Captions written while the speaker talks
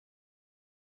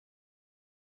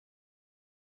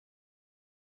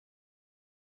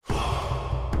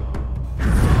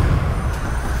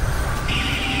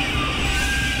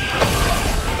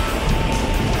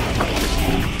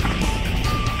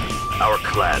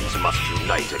clans must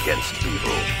unite against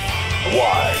evil.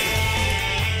 Why?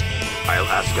 I'll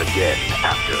ask again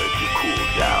after you cool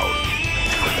down.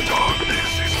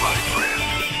 Darkness is my friend.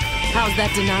 How's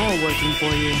that denial working for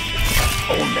you?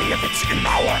 Only if it's in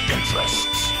our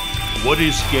interests. What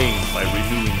is gained by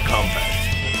renewing combat?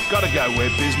 Gotta go where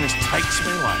business takes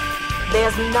me like.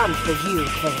 There's none for you,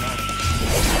 Caleb.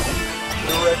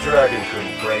 The Red Dragon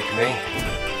couldn't break me.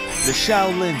 The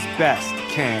Shaolin's best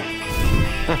can.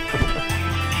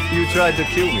 You tried to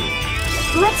kill me.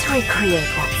 Let's recreate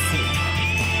that scene.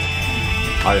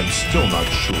 I am still not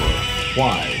sure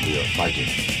why we are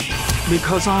fighting.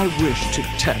 Because I wish to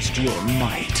test your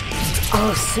might.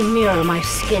 I'll smear my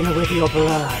skin with your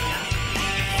blood.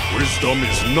 Wisdom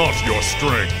is not your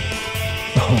strength.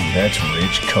 Oh, that's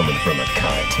rich coming from a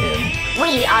Kaitin.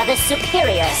 We are the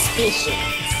superior species.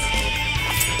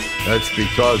 That's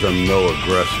because I'm no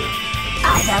aggressor.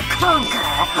 Either conquer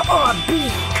or be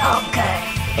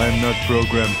conquered. I'm not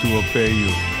programmed to obey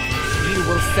you. You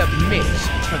will submit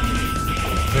to me.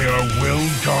 They are well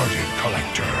guarded,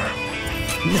 Collector.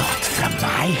 Not from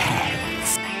my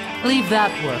hands. Leave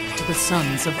that work to the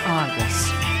sons of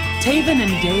Argus. Taven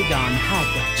and Dagon had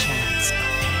their chance.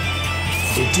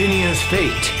 Edenia's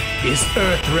fate is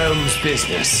Earthrealm's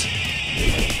business.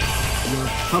 Your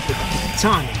puppet,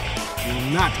 Tani,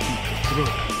 will not keep the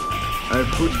throne. I've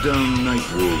put down night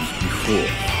wolves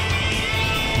before.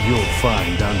 You'll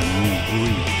find a new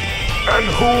breed. And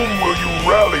whom will you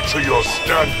rally to your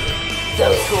standard?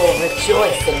 Those who will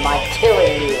rejoice in my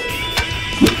killing you.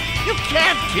 You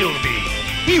can't kill me!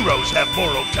 Heroes have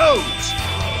moral codes!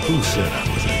 Who said I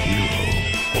was a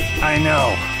hero? I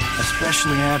know,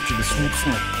 especially after the snip.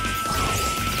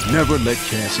 Never let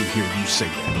Cassie hear you say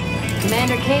that.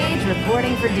 Commander Cage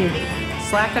reporting for duty.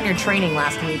 Slacked on your training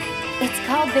last week. It's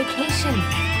called vacation.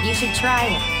 You should try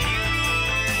it.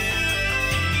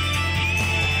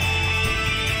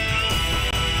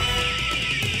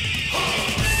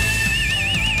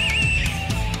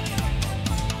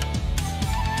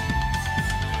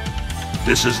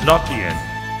 This is not the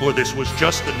end, for this was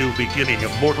just the new beginning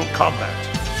of Mortal Kombat.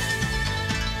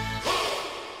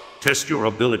 Test your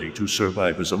ability to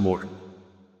survive as a mortal.